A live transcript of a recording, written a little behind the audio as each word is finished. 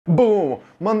Boom!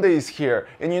 Monday is here,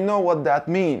 and you know what that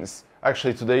means.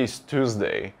 Actually, today is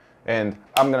Tuesday, and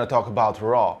I'm gonna talk about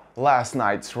Raw, last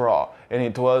night's Raw, and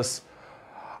it was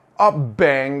a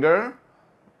banger.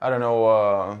 I don't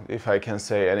know if I can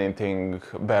say anything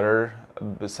better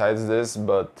besides this,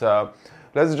 but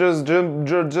let's just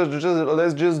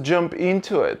jump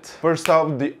into it. First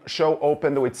off, the show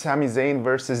opened with Sami Zayn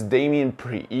versus Damian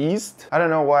Priest. I don't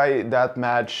know why that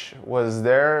match was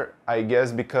there. I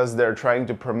guess because they're trying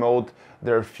to promote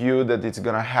their feud that it's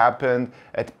gonna happen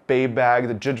at Payback,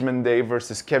 the Judgement Day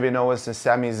versus Kevin Owens and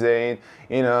Sami Zayn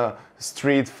in a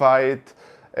street fight.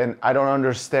 And I don't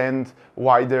understand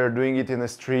why they're doing it in a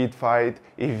street fight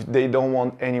if they don't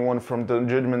want anyone from the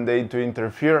Judgment Day to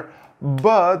interfere.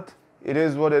 But it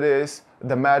is what it is.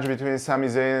 The match between Sami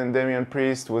Zayn and Damian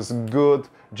Priest was good.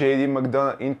 JD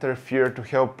McDonough interfered to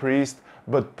help Priest,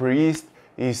 but Priest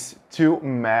is too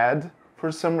mad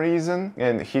for some reason,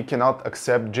 and he cannot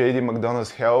accept JD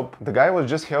McDonough's help. The guy was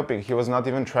just helping, he was not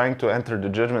even trying to enter the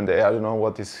Judgment Day. I don't know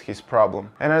what is his problem.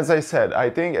 And as I said,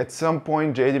 I think at some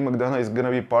point JD McDonough is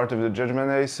gonna be part of the Judgment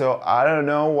Day, so I don't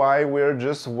know why we're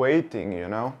just waiting, you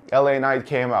know? LA Knight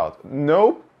came out.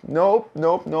 Nope.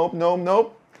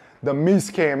 The Miz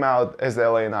came out as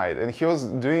LA Knight, and he was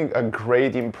doing a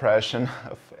great impression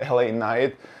of LA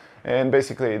Knight, and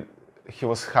basically he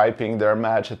was hyping their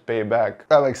match at Payback.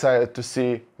 I'm excited to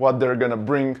see what they're gonna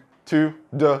bring to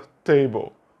the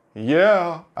table.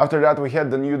 Yeah! After that we had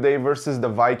the New Day versus the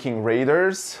Viking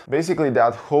Raiders. Basically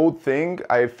that whole thing,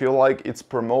 I feel like it's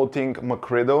promoting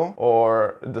McCriddle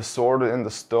or the Sword and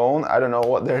the Stone. I don't know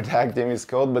what their tag team is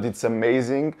called, but it's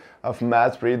amazing, of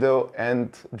Matt Riddle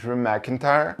and Drew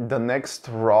McIntyre. The next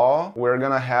Raw, we're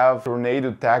gonna have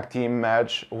Tornado tag team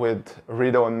match with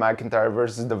Riddle and McIntyre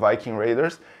versus the Viking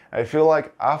Raiders. I feel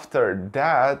like after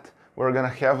that, we're gonna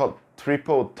have a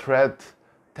triple threat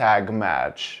tag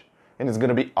match. And it's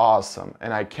gonna be awesome,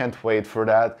 and I can't wait for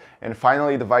that. And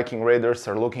finally, the Viking Raiders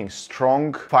are looking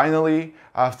strong. Finally,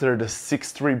 after the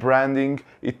 6th rebranding,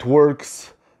 it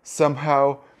works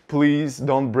somehow. Please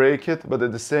don't break it, but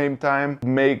at the same time,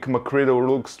 make McCriddle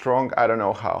look strong. I don't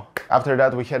know how. After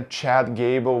that, we had Chad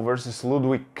Gable versus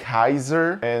Ludwig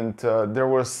Kaiser, and there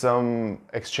was some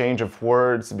exchange of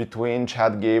words between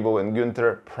Chad Gable and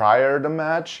Gunther prior to the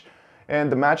match,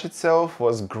 and the match itself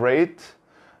was great.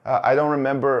 I don't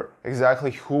remember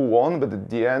exactly who won, but at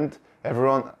the end,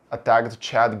 everyone attacked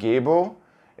Chad Gable,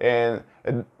 and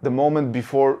at the moment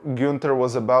before Gunther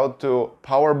was about to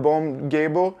powerbomb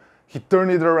Gable, he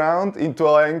turned it around into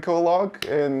an ankle lock,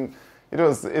 and it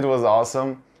was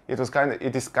awesome. It is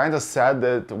kind of sad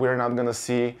that we're not gonna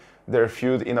see their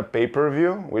feud in a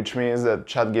pay-per-view, which means that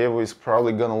Chad Gable is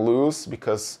probably gonna lose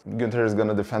because Gunther is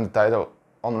gonna defend the title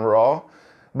on Raw.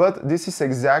 But this is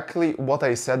exactly what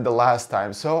I said the last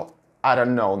time, so I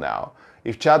don't know now.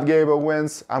 If Chad Gable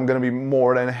wins, I'm gonna be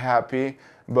more than happy,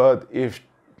 but if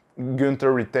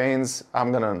Gunther retains,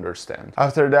 I'm gonna understand.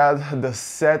 After that, the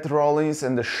Seth Rollins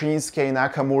and the Shunsuke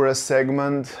Nakamura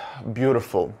segment,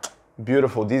 beautiful.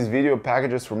 Beautiful. These video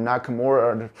packages from Nakamura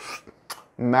are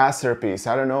masterpiece.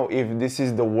 I don't know if this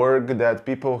is the work that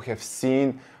people have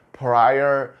seen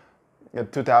prior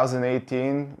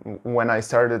 2018 when I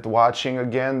started watching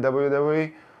again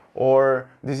WWE, or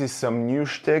this is some new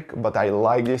shtick, but I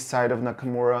like this side of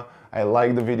Nakamura. I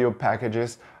like the video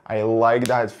packages. I like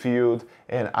that feud,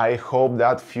 and I hope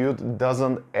that feud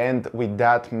doesn't end with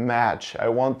that match. I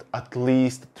want at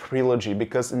least a trilogy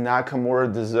because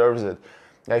Nakamura deserves it.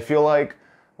 I feel like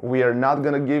we are not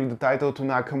gonna give the title to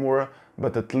Nakamura,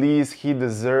 but at least he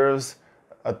deserves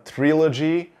a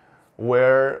trilogy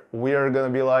where we are gonna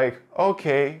be like,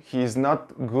 okay, he's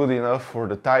not good enough for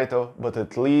the title, but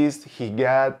at least he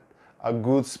got a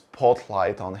good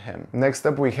spotlight on him. Next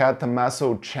up we had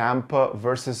Tommaso Ciampa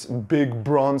versus Big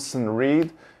Bronson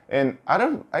Reed. And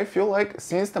I feel like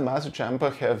since Tommaso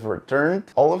Ciampa have returned,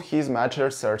 all of his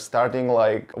matches are starting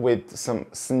like with some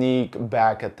sneak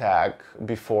back attack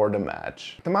before the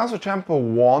match. Tommaso Ciampa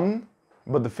won,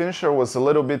 but the finisher was a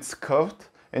little bit scuffed,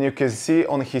 and you can see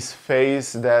on his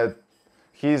face that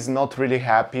he's not really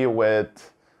happy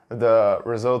with the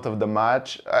result of the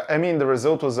match. I mean, the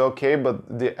result was okay,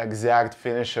 but the exact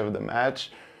finish of the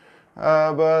match.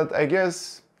 But I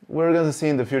guess we're gonna see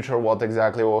in the future what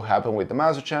exactly will happen with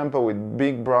Tommaso Ciampa, with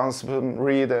Big Bronson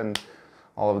Reed, and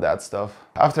all of that stuff.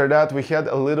 After that, we had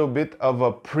a little bit of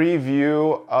a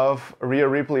preview of Rhea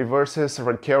Ripley versus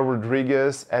Raquel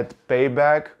Rodriguez at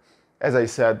Payback. As I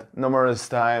said numerous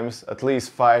times, at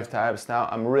least 5 times now,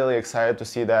 I'm really excited to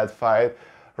see that fight.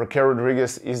 Raquel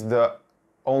Rodriguez is the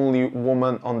only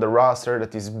woman on the roster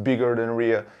that is bigger than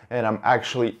Rhea, and I'm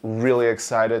actually really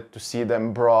excited to see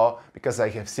them brawl because I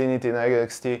have seen it in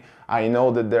NXT. I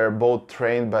know that they're both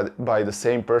trained by the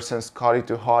same person, Scotty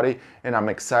to Hottie, and I'm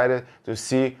excited to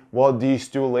see what these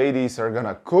two ladies are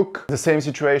gonna cook. The same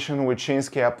situation with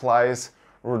Shinsuke applies.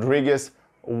 Rodriguez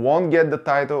won't get the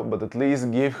title, but at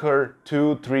least give her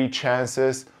 2-3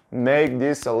 chances. Make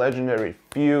this a legendary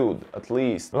feud, at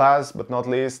least. Last but not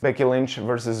least, Becky Lynch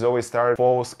versus Zoey Stark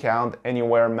Falls Count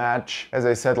Anywhere match. As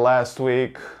I said last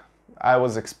week, I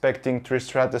was expecting Trish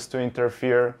Stratus to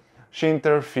interfere. She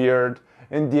interfered.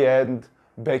 In the end,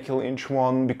 Becky Lynch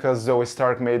won because Zoey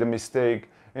Stark made a mistake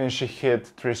and she hit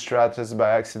Trish Stratus by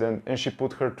accident and she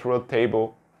put her through a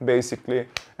table, basically.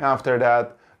 After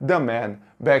that, the man,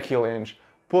 Becky Lynch,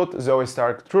 put Zoey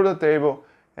Stark through the table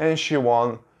and she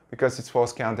won because it's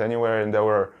Falls Count Anywhere and they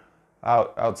were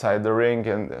outside the ring.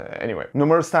 And anyway,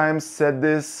 numerous times said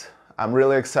this. I'm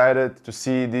really excited to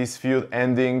see this feud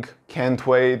ending. Can't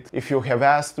wait. If you have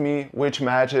asked me which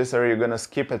matches are you gonna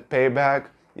skip at Payback,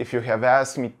 if you have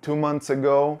asked me 2 months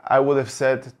ago, I would have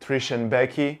said Trish and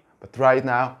Becky, but right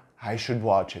now I should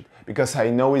watch it because I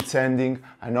know it's ending,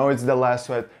 I know it's the last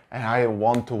one, and I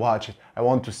want to watch it. I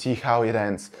want to see how it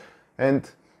ends. And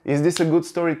is this a good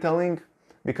storytelling?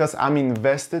 Because I'm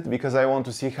invested, because I want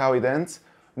to see how it ends?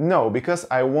 No, because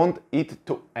I want it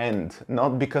to end,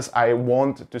 not because I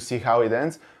want to see how it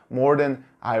ends, more than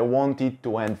I want it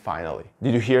to end finally.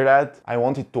 Did you hear that? I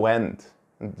want it to end.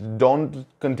 Don't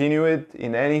continue it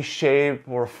in any shape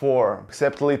or form,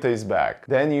 except Lita is back.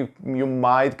 Then you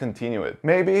might continue it.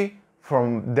 Maybe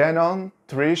from then on,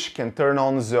 Trish can turn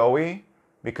on Zoey,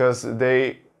 because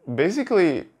they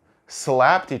basically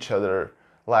slapped each other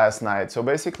last night. So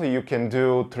basically you can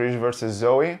do Trish versus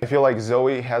Zoey. I feel like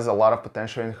Zoey has a lot of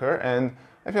potential in her, and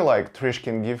I feel like Trish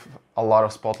can give a lot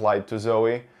of spotlight to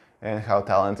Zoey and how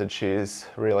talented she is,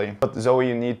 really. But Zoey,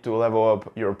 you need to level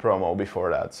up your promo before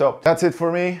that. So that's it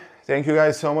for me. Thank you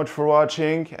guys so much for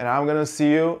watching, and I'm gonna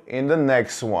see you in the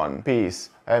next one. Peace.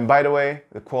 And by the way,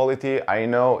 the quality, I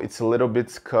know it's a little bit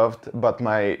scuffed, but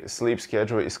my sleep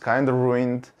schedule is kind of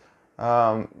ruined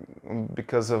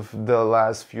because of the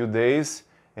last few days,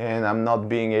 and I'm not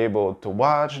being able to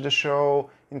watch the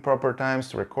show in proper times,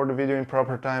 to record the video in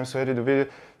proper times, to edit the video.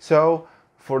 So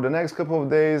for the next couple of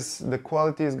days, the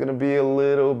quality is gonna be a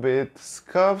little bit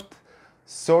scuffed.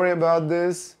 Sorry about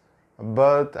this,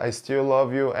 but I still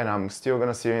love you and I'm still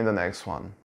gonna see you in the next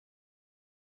one.